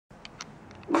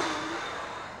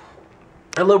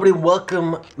Hello everybody,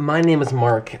 welcome. My name is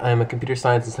Mark. I'm a computer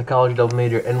science and psychology double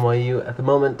major at NYU at the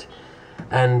moment.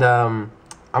 And I'm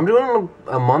doing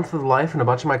a month of life in a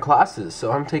bunch of my classes.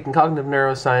 So I'm taking cognitive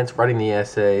neuroscience, writing the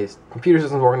essays, computer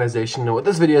systems organization, and what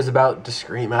this video is about,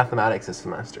 discrete mathematics this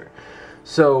semester.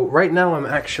 So right now I'm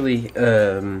actually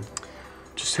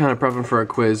just kind of prepping for a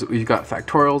quiz. We've got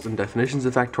factorials and definitions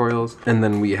of factorials, and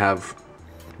then we have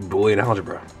Boolean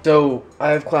algebra. So I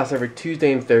have class every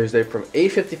Tuesday and Thursday from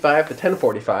 8:55 to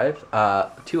 10:45.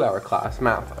 2-hour class,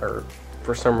 math, or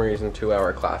for some reason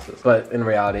 2-hour classes. But in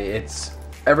reality, it's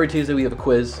every Tuesday we have a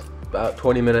quiz, about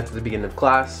 20 minutes at the beginning of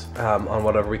class, on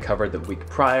whatever we covered the week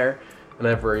prior. And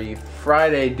every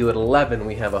Friday due at 11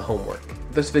 we have a homework.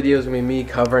 This video is going to be me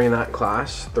covering that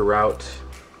class throughout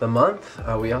the month.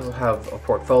 We also have a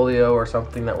portfolio or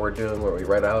something that we're doing where we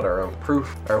write out our own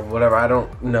proof or whatever. I don't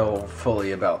know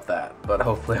fully about that, but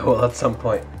hopefully I will at some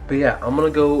point. But yeah, I'm gonna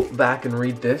go back and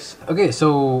read this. Okay,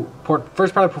 so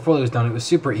first part of the portfolio is done. It was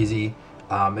super easy.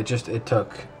 It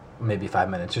took maybe 5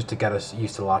 minutes just to get us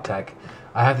used to LaTeX.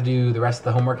 I have to do the rest of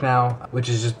the homework now, which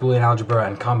is just Boolean algebra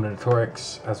and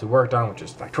combinatorics as we worked on, which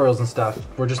is factorials and stuff.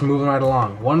 We're just moving right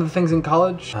along. One of the things in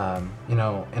college,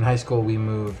 in high school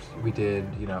we did,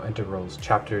 integrals,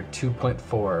 chapter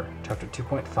 2.4, chapter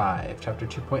 2.5, chapter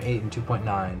 2.8 and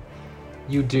 2.9.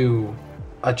 You do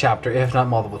a chapter, if not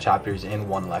multiple chapters, in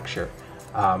one lecture.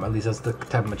 At least that's the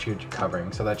type of material you're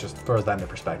covering, so that just throws that into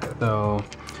perspective. So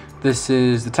this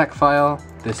is the tech file,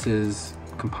 this is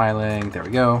compiling, there we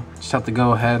go. Just have to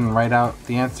go ahead and write out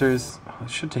the answers. It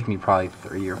should take me probably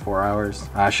 3 or 4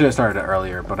 hours. I should have started it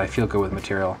earlier, but I feel good with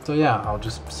material. So yeah, I'll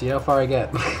just see how far I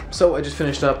get. So I just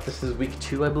finished up, this is week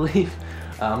 2 I believe.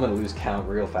 I'm gonna lose count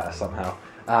real fast somehow.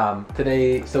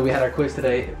 So we had our quiz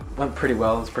today. It went pretty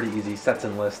well. It's pretty easy, sets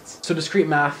and lists. So discrete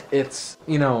math, it's,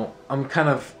 I'm kind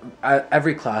of,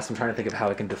 every class I'm trying to think of how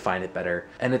I can define it better.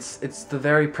 And it's the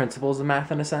very principles of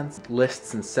math in a sense.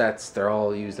 Lists and sets, they're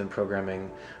all used in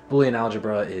programming. Boolean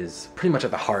algebra is pretty much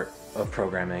at the heart of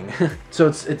programming. So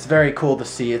it's very cool to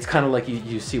see. It's kind of like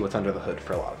you see what's under the hood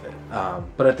for a lot of it.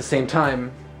 But at the same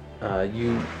time,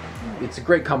 it's a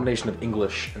great combination of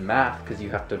English and math because you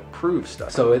have to prove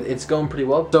stuff. So it's going pretty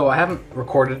well. So I haven't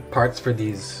recorded parts for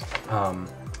these,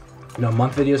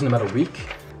 month videos in about a week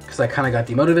because I kind of got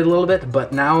demotivated a little bit.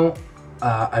 But now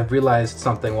I've realized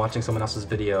something watching someone else's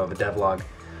video of a devlog,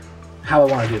 how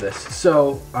I want to do this.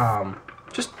 So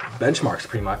just benchmarks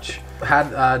pretty much. I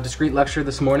had a discrete lecture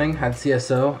this morning, had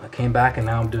CSO, I came back and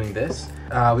now I'm doing this.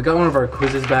 We got one of our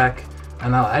quizzes back.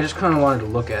 And I just kind of wanted to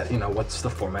look at, what's the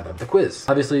format of the quiz.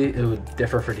 Obviously, it would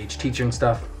differ for each teacher and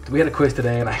stuff. We had a quiz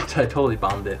today and I totally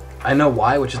bombed it. I know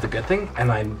why, which is the good thing,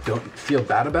 and I don't feel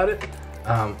bad about it,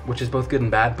 which is both good and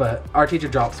bad, but our teacher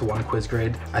drops 1 quiz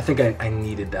grade. I think I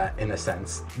needed that in a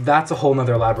sense. That's a whole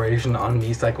nother elaboration on me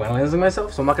psychoanalyzing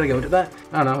myself, so I'm not gonna go into that.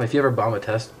 I don't know, if you ever bomb a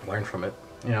test, learn from it.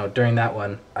 During that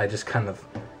one, I just kind of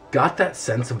got that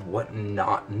sense of what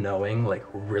not knowing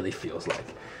really feels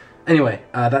like. Anyway,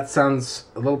 that sounds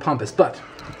a little pompous, but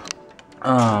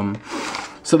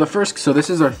so this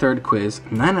is our third quiz,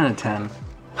 9 out of 10.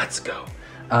 Let's go.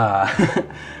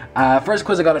 First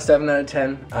quiz I got a 7 out of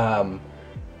 10.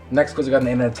 Next quiz I got an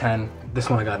 8 out of 10. This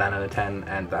one I got 9 out of 10,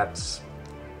 and that's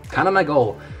kind of my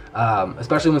goal.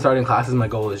 Especially when starting classes, my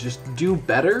goal is just do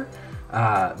better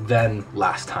than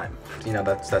last time.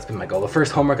 That's been my goal. The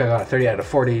first homework I got a 30 out of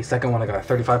 40. Second one I got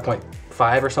a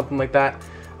 35.5 or something like that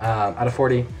out of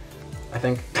 40. I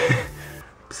think.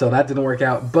 So that didn't work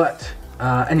out, but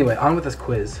anyway, on with this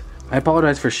quiz. I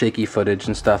apologize for shaky footage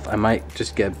and stuff. I might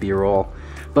just get B-roll,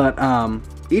 but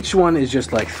each one is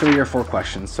just like 3 or 4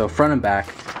 questions, so front and back.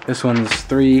 This one's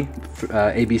 3,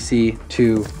 ABC,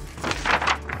 2,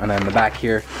 and then the back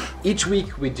here. Each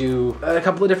week we do a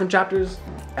couple of different chapters,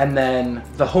 and then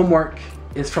the homework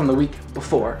is from the week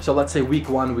before. So let's say week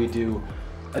 1 we do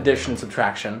addition and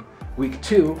subtraction. Week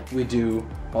 2 we do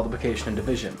multiplication and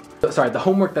division. Sorry, the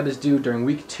homework that is due during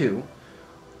week 2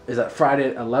 is at Friday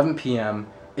at 11 p.m.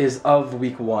 is of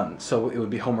week 1, so it would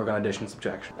be homework on addition and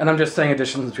subtraction. And I'm just saying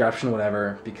addition, subtraction,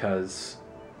 whatever, because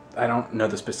I don't know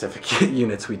the specific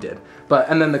units we did.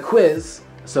 And then the quiz,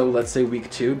 so let's say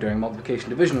week 2 during multiplication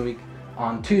division week,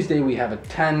 on Tuesday we have a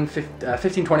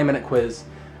 15-20 minute quiz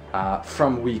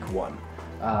from week 1.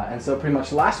 And so pretty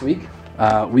much last week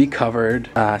we covered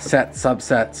sets,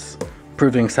 subsets,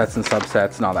 proving sets and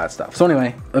subsets and all that stuff. So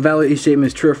anyway, evaluate each statement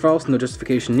is true or false, no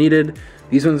justification needed.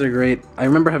 These ones are great. I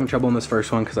remember having trouble in this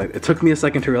first one because it took me a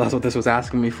second to realize what this was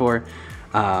asking me for.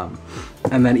 And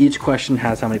then each question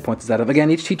has how many points is out of.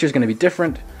 Again, each teacher is going to be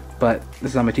different, but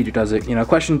this is how my teacher does it.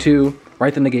 Question 2,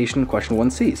 write the negation, question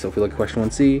 1C. So if we look at question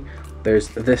 1C, there's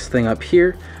this thing up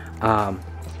here.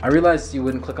 I realized you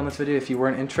wouldn't click on this video if you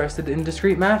weren't interested in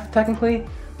discrete math, technically,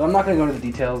 but I'm not going to go into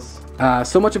the details.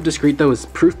 So much of discrete, though, is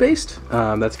proof-based.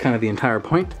 That's kind of the entire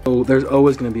point. So there's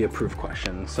always going to be a proof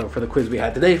question. So for the quiz we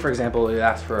had today, for example, it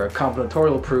asked for a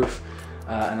combinatorial proof,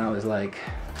 and I was like,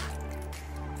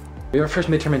 we have our first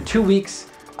midterm in 2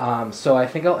 weeks, so I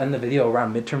think I'll end the video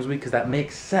around midterms week because that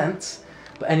makes sense.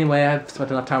 But anyway, I've spent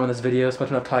enough time on this video,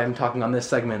 spent enough time talking on this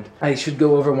segment. I should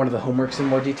go over one of the homeworks in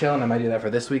more detail, and I might do that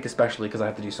for this week, especially because I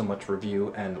have to do so much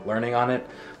review and learning on it.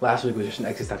 Last week was just an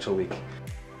existential week.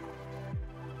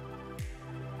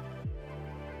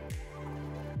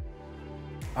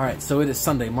 Alright, so it is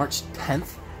Sunday, March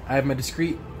 10th. I have my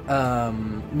discrete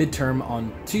midterm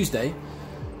on Tuesday,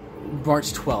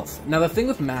 March 12th. Now the thing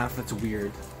with math that's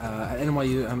weird, at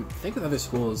NYU, I think with other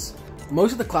schools,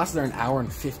 most of the classes are an hour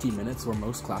and 50 minutes, where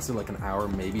most classes are like an hour,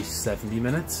 maybe 70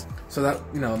 minutes. So that,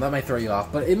 you know, that might throw you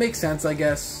off, but it makes sense, I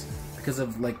guess, because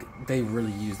of like, they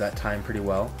really use that time pretty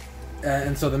well.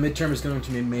 And so the midterm is going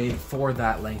to be made for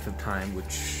that length of time,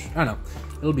 which, I don't know,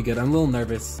 it'll be good. I'm a little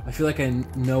nervous. I feel like I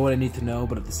know what I need to know,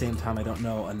 but at the same time, I don't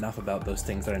know enough about those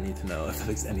things that I need to know, if that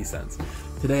makes any sense.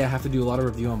 Today, I have to do a lot of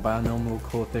review on binomial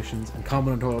coefficients and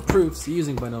combinatorial proofs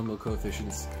using binomial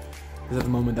coefficients. Because at the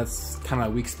moment, that's kind of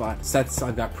my weak spot. Sets,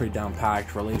 I've got pretty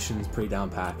down-packed. Relations, pretty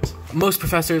down-packed. Most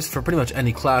professors, for pretty much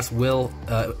any class, will,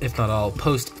 if not all,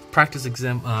 post practice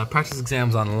exams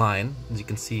online. As you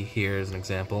can see here is an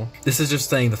example. This is just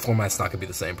saying the format's not going to be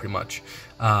the same, pretty much.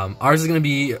 Ours is going to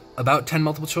be about 10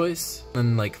 multiple choice,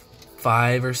 and like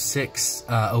 5 or 6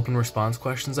 open response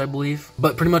questions, I believe.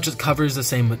 But pretty much it covers the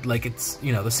same, like it's,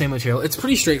 you know, the same material. It's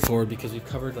pretty straightforward because we've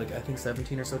covered like, I think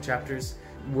 17 or so chapters.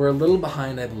 We're a little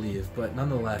behind, I believe, but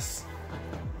nonetheless,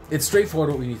 it's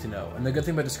straightforward what we need to know. And the good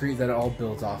thing about discrete is that it all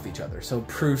builds off each other. So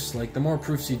proofs, like the more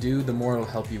proofs you do, the more it'll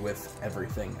help you with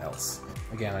everything else.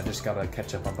 Again, I just gotta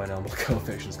catch up on binomial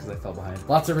coefficients because I fell behind.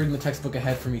 Lots of reading the textbook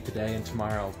ahead for me today and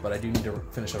tomorrow, but I do need to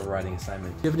finish a writing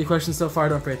assignment. If you have any questions so far,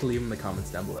 don't forget to leave them in the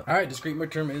comments down below. Alright, discrete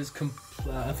midterm is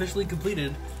officially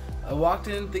completed. I walked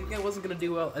in thinking I wasn't gonna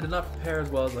do well. I did not prepare as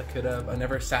well as I could have. I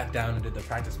never sat down and did the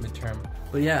practice midterm.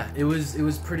 But yeah, it was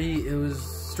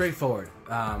straightforward.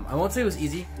 I won't say it was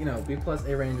easy. You know, B plus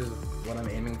A range is what I'm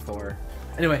aiming for.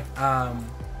 Anyway,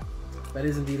 that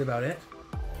is indeed about it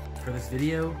for this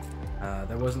video.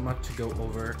 There wasn't much to go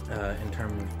over in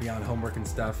terms of beyond homework and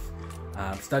stuff.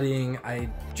 Studying, I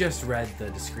just read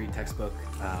the discrete textbook,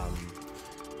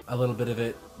 a little bit of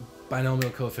it.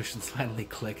 Binomial coefficients finally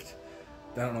clicked.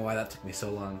 I don't know why that took me so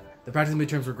long. The practice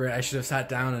midterms were great. I should have sat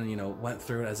down and, you know, went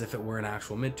through it as if it were an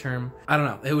actual midterm. I don't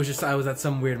know. It was just, I was at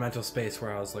some weird mental space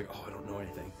where I was like, oh, I don't know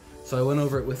anything. So I went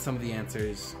over it with some of the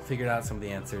answers, figured out some of the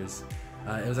answers.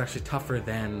 It was actually tougher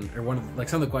than, or one of, like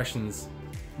some of the questions.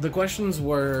 The questions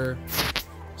were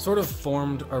sort of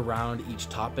formed around each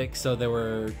topic. So there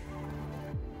were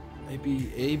A,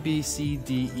 B, C,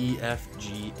 D, E, F,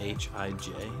 G, H, I,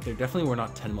 J. There definitely were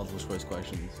not 10 multiple choice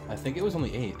questions. I think it was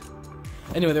only 8.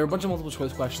 Anyway, there were a bunch of multiple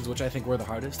choice questions, which I think were the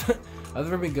hardest. I've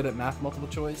never been good at math multiple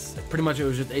choice. Pretty much it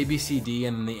was just A, B, C, D,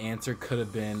 and the answer could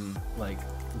have been like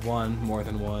 1, more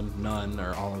than 1, none,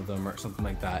 or all of them, or something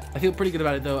like that. I feel pretty good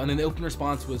about it though, and then the open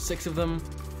response was 6 of them,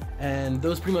 and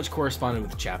those pretty much corresponded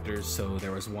with the chapters. So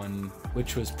there was one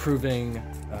which was proving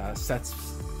sets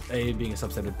A being a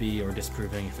subset of B, or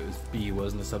disproving if it was B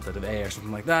wasn't a subset of A, or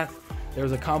something like that. There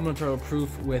was a combinatorial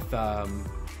proof with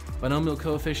binomial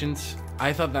coefficients.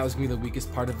 I thought that was going to be the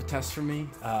weakest part of the test for me,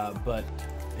 but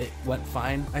it went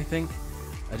fine, I think.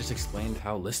 I just explained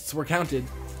how lists were counted.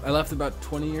 I left about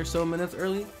 20 or so minutes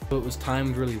early, so it was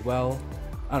timed really well.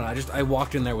 I don't know, I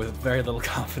walked in there with very little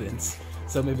confidence.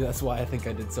 So maybe that's why I think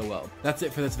I did so well. That's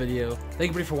it for this video.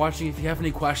 Thank you for watching. If you have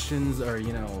any questions, or,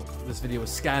 you know, this video was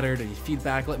scattered, any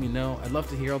feedback, let me know. I'd love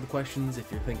to hear all the questions. If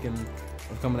you're thinking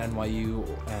of coming to NYU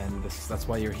and that's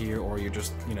why you're here, or you're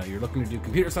just, you know, you're looking to do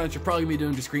computer science, you're probably gonna be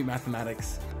doing discrete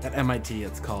mathematics. At MIT,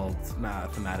 it's called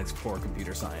mathematics for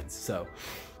computer science. So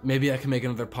maybe I can make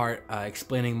another part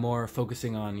explaining more,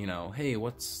 focusing on, you know, hey,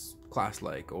 what's class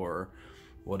like, or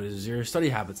what is your study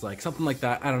habits like, something like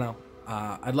that. I don't know.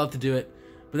 I'd love to do it.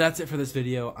 But that's it for this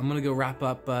video. I'm gonna go wrap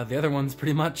up the other ones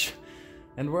pretty much,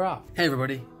 and we're off. Hey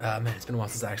everybody, man, it's been a while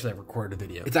since I actually recorded a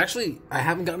video. It's actually, I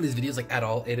haven't gotten these videos like at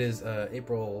all. It is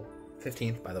April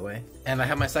 15th, by the way. And I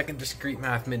have my second discrete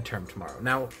math midterm tomorrow.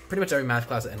 Now, pretty much every math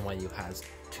class at NYU has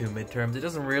 2 midterms. It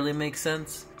doesn't really make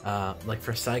sense. Like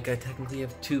for psych, I technically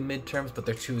have 2 midterms, but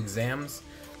they're 2 exams.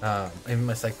 Even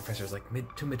my psych professor is like,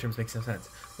 2 midterms makes no sense,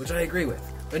 which I agree with.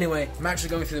 But anyway, I'm actually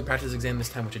going through the practice exam this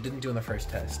time, which I didn't do in the first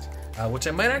test, which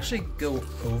I might actually go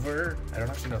over. I don't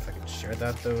actually know if I can share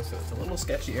that though, so it's a little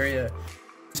sketchy area.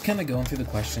 Just kind of going through the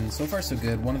questions. So far, so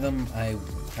good. One of them I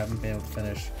haven't been able to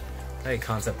finish. A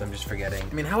concept I'm just forgetting.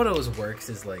 I mean, how it always works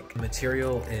is like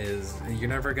material is, you're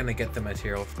never gonna get the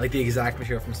material, like the exact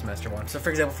material from semester one. So for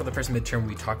example, for the first midterm,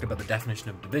 we talked about the definition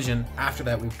of division. After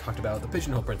that, we've talked about the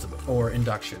pigeonhole principle or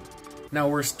induction. Now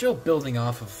we're still building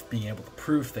off of being able to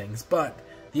prove things, but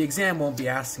the exam won't be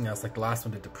asking us like the last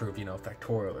one did to prove, you know,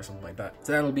 factorial or something like that.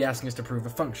 So that'll be asking us to prove a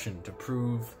function, to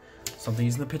prove something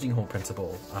using the pigeonhole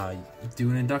principle, do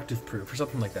an inductive proof or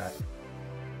something like that.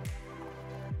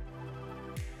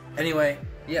 Anyway,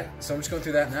 yeah, so I'm just going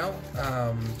through that now.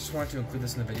 Just wanted to include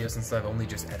this in the video since I've only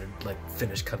just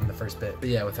finished cutting the first bit. But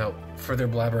yeah, without further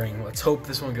blabbering, let's hope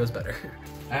this one goes better.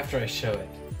 After I show it,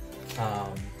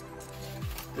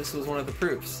 this was one of the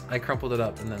proofs. I crumpled it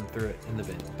up and then threw it in the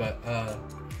bin. But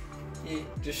yeah,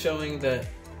 just showing that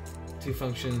two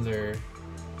functions are,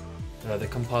 the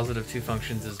composite of two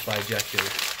functions is bijective.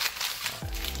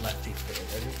 Lefty for it,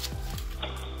 ready?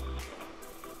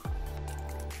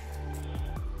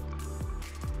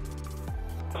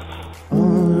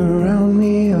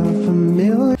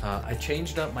 I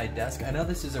changed up my desk. I know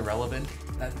this is irrelevant.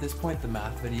 At this point, the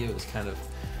math video is kind of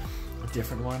a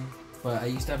different one. But I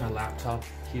used to have my laptop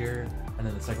here, and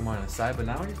then the second one on the side. But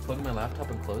now I just plug in my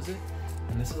laptop and close it.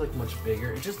 And this is like much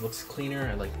bigger. It just looks cleaner.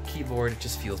 I like the keyboard. It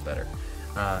just feels better.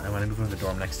 And when I move into the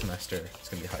dorm next semester, it's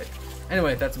gonna be hype.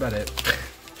 Anyway, that's about it.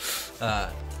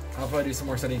 I'll probably do some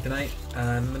more studying tonight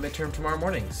and the midterm tomorrow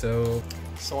morning. So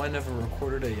I never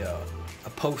recorded a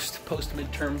post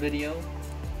midterm video.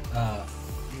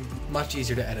 Much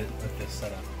easier to edit with this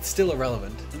setup. Still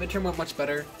irrelevant. The midterm went much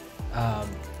better.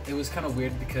 It was kind of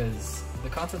weird because the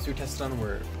concepts we tested on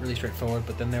were really straightforward,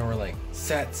 but then there were like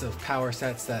sets of power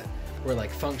sets that were like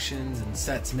functions and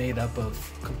sets made up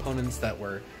of components that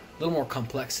were a little more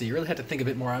complex. So you really had to think a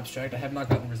bit more abstract. I have not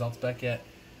gotten the results back yet.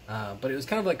 But it was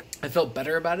kind of like, I felt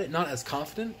better about it, not as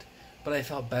confident, but I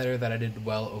felt better that I did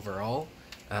well overall,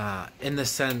 in the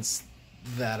sense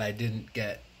that I didn't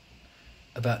get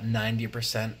about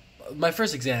 90%. My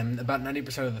first exam, about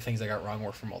 90% of the things I got wrong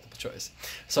were from multiple choice.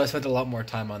 So I spent a lot more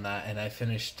time on that, and I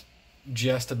finished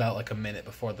just about like a minute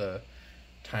before the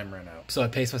time ran out. So I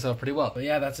paced myself pretty well. But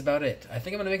yeah, that's about it. I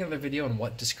think I'm gonna make another video on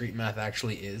what discrete math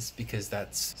actually is, because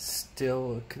that's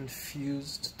still a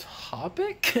confused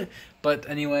topic. But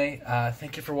anyway,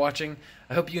 thank you for watching.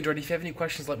 I hope you enjoyed. If you have any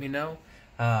questions, let me know.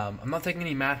 I'm not taking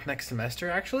any math next semester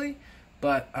actually,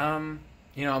 but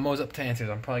you know, I'm always up to answers.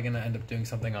 I'm probably gonna end up doing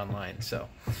something online. So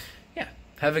yeah,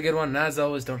 have a good one, and as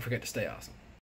always, don't forget to stay awesome.